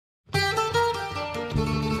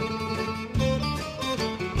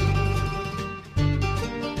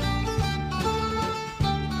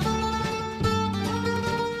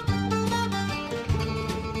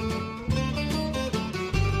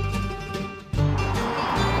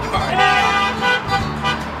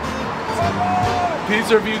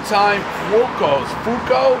Pizza review time.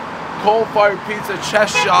 Fuoco coal-fired pizza,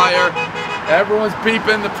 Cheshire. Everyone's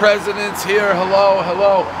beeping. The president's here. Hello,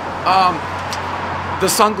 hello. The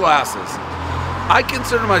sunglasses. I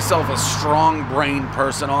consider myself a strong brain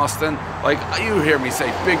person, Austin. Like, you hear me say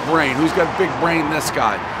big brain. Who's got big brain? This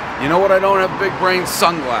guy. You know what I don't have big brain?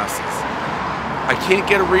 Sunglasses. I can't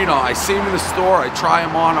get a read on. I see him in the store. I try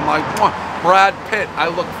him on. I'm like, Brad Pitt. I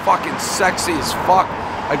look fucking sexy as fuck.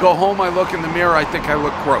 I go home, I look in the mirror. I think I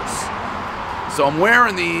look gross. So I'm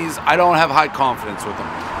wearing these. I don't have high confidence with them.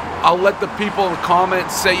 I'll let the people in the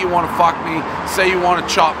comments say you want to fuck me, say you want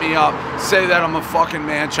to chop me up, say that I'm a fucking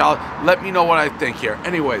man-child. Let me know what I think here.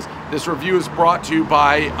 Anyways, this review is brought to you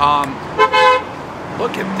by,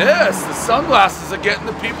 look at this. The sunglasses are getting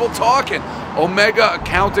the people talking. Omega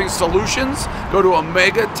Accounting Solutions. Go to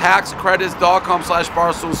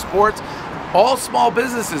omegataxcredits.com/Barstool Sports. All small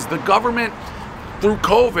businesses, the government, through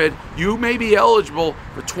COVID, you may be eligible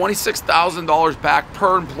for $26,000 back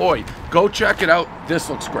per employee. Go check it out. This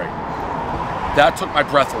looks great. That took my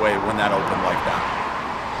breath away when that opened like that.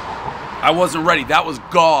 I wasn't ready. That was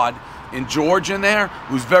God and George in there,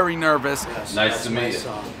 who's very nervous. Yes, nice to meet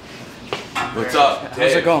you. What's up,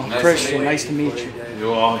 Dave? How's it going? Nice Christian, nice to meet you.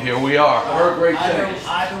 Well, here we are. I heard great things.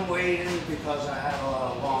 I've been waiting because I have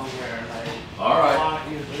long hair. And all right.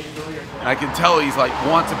 I can tell he's like,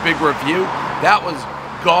 wants a big review. That was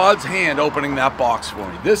God's hand opening that box for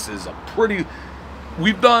me. This is a pretty,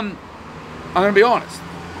 we've done, I'm going to be honest,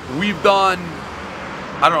 we've done,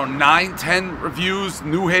 I don't know, 9, 10 reviews,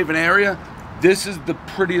 New Haven area. This is the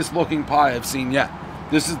prettiest looking pie I've seen yet.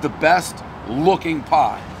 This is the best looking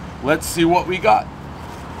pie. Let's see what we got.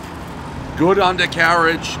 Good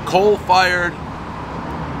undercarriage, coal-fired.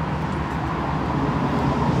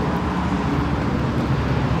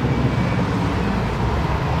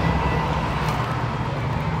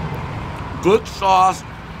 Good sauce.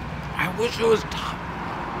 I wish it was top.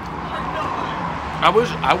 I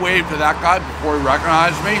waved to that guy before he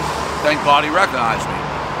recognized me. Thank God he recognized me.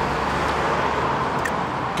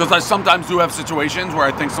 Because I sometimes do have situations where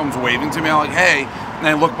I think someone's waving to me. I'm like, hey, and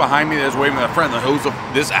I look behind me, there's waving at a friend. Like, who's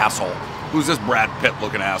this asshole? Who's this Brad Pitt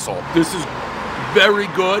looking asshole? This is very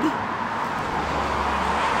good.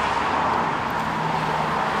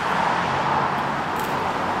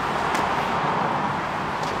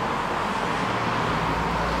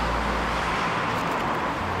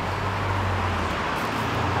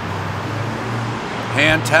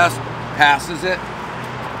 Hand test, passes it.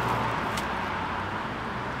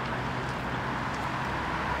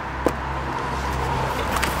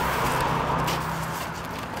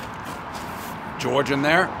 George in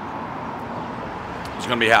there. He's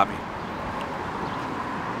gonna be happy.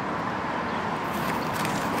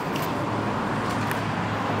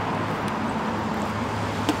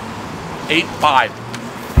 $8.5.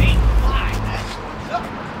 $8.5.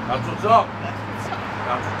 That's what's up.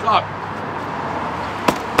 That's what's up.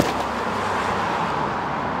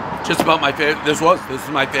 Just about my favorite. This is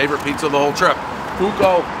my favorite pizza of the whole trip.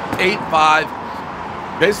 Fuoco 8.5.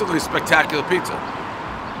 Basically spectacular pizza.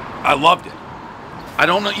 I loved it. I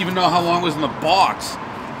don't even know how long it was in the box.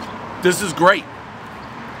 This is great.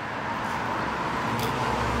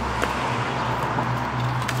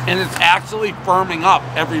 And it's actually firming up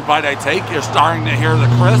every bite I take. You're starting to hear the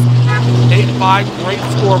crisp. 8.5, great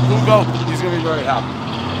score, Fuoco. He's going to be very happy.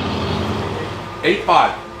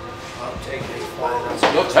 8.5. I'll take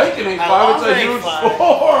 8.5. You'll take an 8.5. It's a huge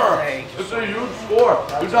score. It's a huge score.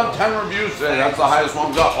 We've done 10 reviews today. That's the highest one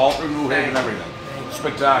we've got, all through New Haven and everything.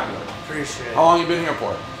 Spectacular. Appreciate it. How long have you been here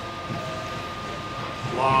for?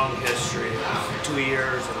 Long history. 2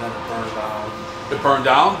 years and then it burned down. It burned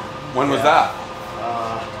down? When was that?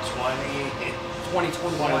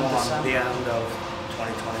 2021, the end of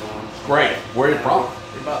 2021. Great. Where are you from?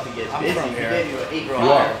 You're about to get I'm busy. from You here. gave you an 8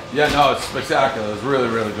 You are. Yeah, no, it's spectacular. It's really,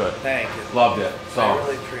 really good. Thank you. Loved it. So, I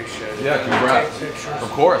really appreciate it. yeah, congrats. Take pictures.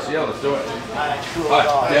 Of course, yeah, let's do it. Hi,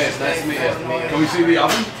 Hi, Dave, nice to meet you. Can we see the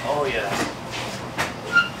oven? Oh, yeah.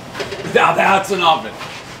 Now that's an oven.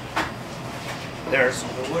 Where's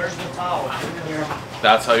the towel? Here.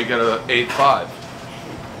 That's how you get an 8.5.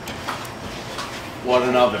 What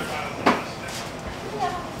an oven.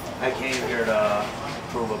 I came here to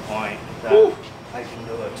prove a point that I can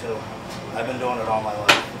do it too. I've been doing it all my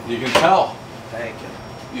life. You can tell. Thank you.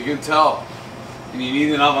 You can tell. And you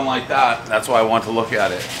need an oven like that. That's why I want to look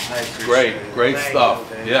at it. I appreciate Great, it. great Thank stuff.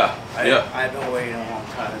 you, Dave. Yeah, yeah. I've been waiting a long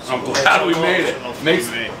time. I'm glad we made it. It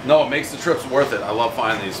makes the trips worth it. I love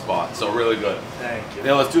finding these spots. So really good. Thank you.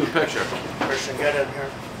 Yeah, let's do the picture. Christian, get in here.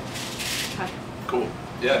 Cool.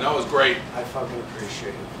 Yeah, no, it was great. I fucking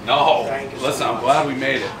appreciate it. No, Thank you so listen, I'm much. glad we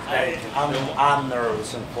made it. I'm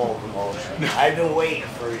nervous and full of emotion. I've been waiting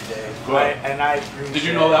for a day. Good. And I appreciate Did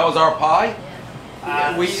you know that was our pie?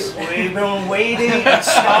 we've been waiting and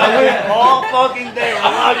starving all fucking day.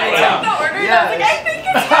 I took the order and I was like, I think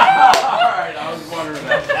it's Alright, I was wondering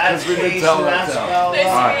that. That's Because we've been Casey, telling that's that. Bella,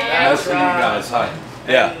 Alright, nice that's, to meet you guys. Hi.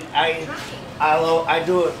 Yeah. I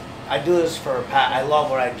do it. I do this for a pat. I love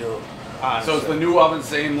what I do. Honestly. So it's the new oven,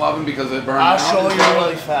 same oven because it burned I'll down? show Is you that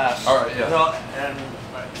really what- fast. Alright, yeah. No,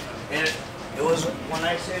 and it was when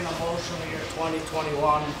I say an emotional year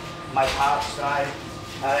 2021, my pops died.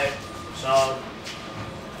 I saw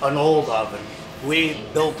an old oven. We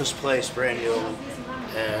built this place brand new,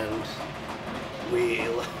 and we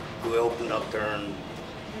opened up during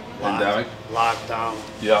Pandemic? lockdown,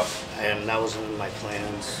 Yep. and that wasn't in my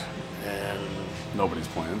plans. And Nobody's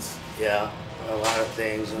plans. yeah, a lot of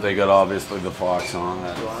things. They got obviously the fox on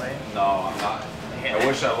it. Do I? No, I'm not. I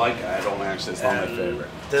wish I liked it. I don't actually. It's not my And favorite.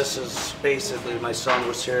 This is basically, my son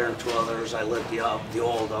was here and 2 others. I lit the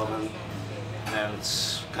old oven, and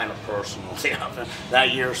it's kind of personal. The oven.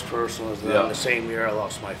 That year's personal. Yeah. The same year I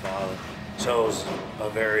lost my father, so it was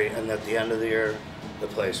and at the end of the year, the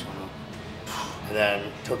place went up. And then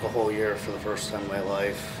it took a whole year for the first time in my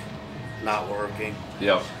life, not working.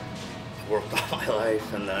 Yep. Worked all my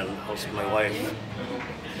life, and then I was with my wife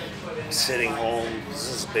sitting home. This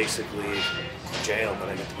is basically jail, but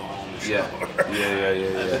I get to go home and Yeah. shower.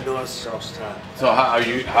 Yeah. I've been doing this since time. So how are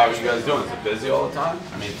you guys doing? Is it busy all the time?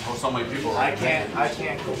 I mean, so many people. I can't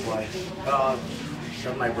complain.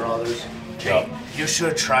 They're my brothers. Yep. You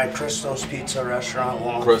should try Christo's Pizza Restaurant.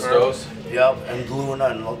 Wallingford. Christo's? Yep, and Luna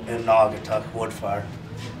in Naugatuck, Woodfire.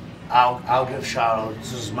 I'll give shout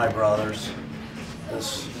outs. This is my brothers.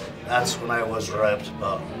 That's when I was ripped,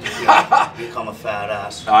 but you know, become a fat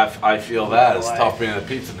ass. I feel that. It's tough being in the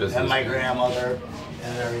pizza business. And my grandmother,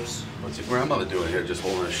 and there's What's your grandmother doing here? Just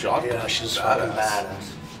holding a shotgun? yeah, she's fucking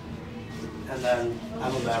badass. And then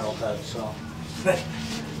I'm a metalhead, so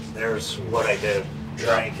there's what I did.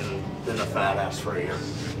 Drank and been a fat ass for a year.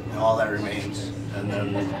 And all that remains. And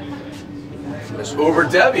then Miss Uber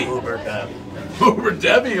Debbie. Uber Debbie. Uber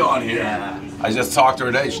Debbie on here. Yeah. I just talked to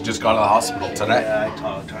her today. She just got out of the hospital today. Yeah, I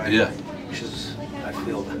talked to her. Yeah. I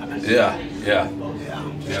feel that. Yeah. Yeah.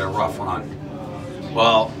 She had a rough run.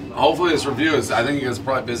 Well, hopefully this review is, I think it was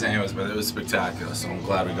probably busy anyways, but it was spectacular, so I'm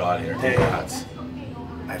glad we got here. Hey. Congrats.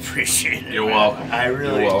 I appreciate it. You're man. welcome. I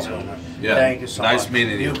really You're do. welcome. Yeah. Thank you so much. Nice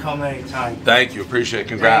meeting you. You come anytime. Thank you. Appreciate it.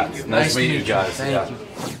 Congrats. Thank you. Nice meeting you guys. Thank Yeah.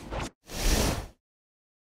 you.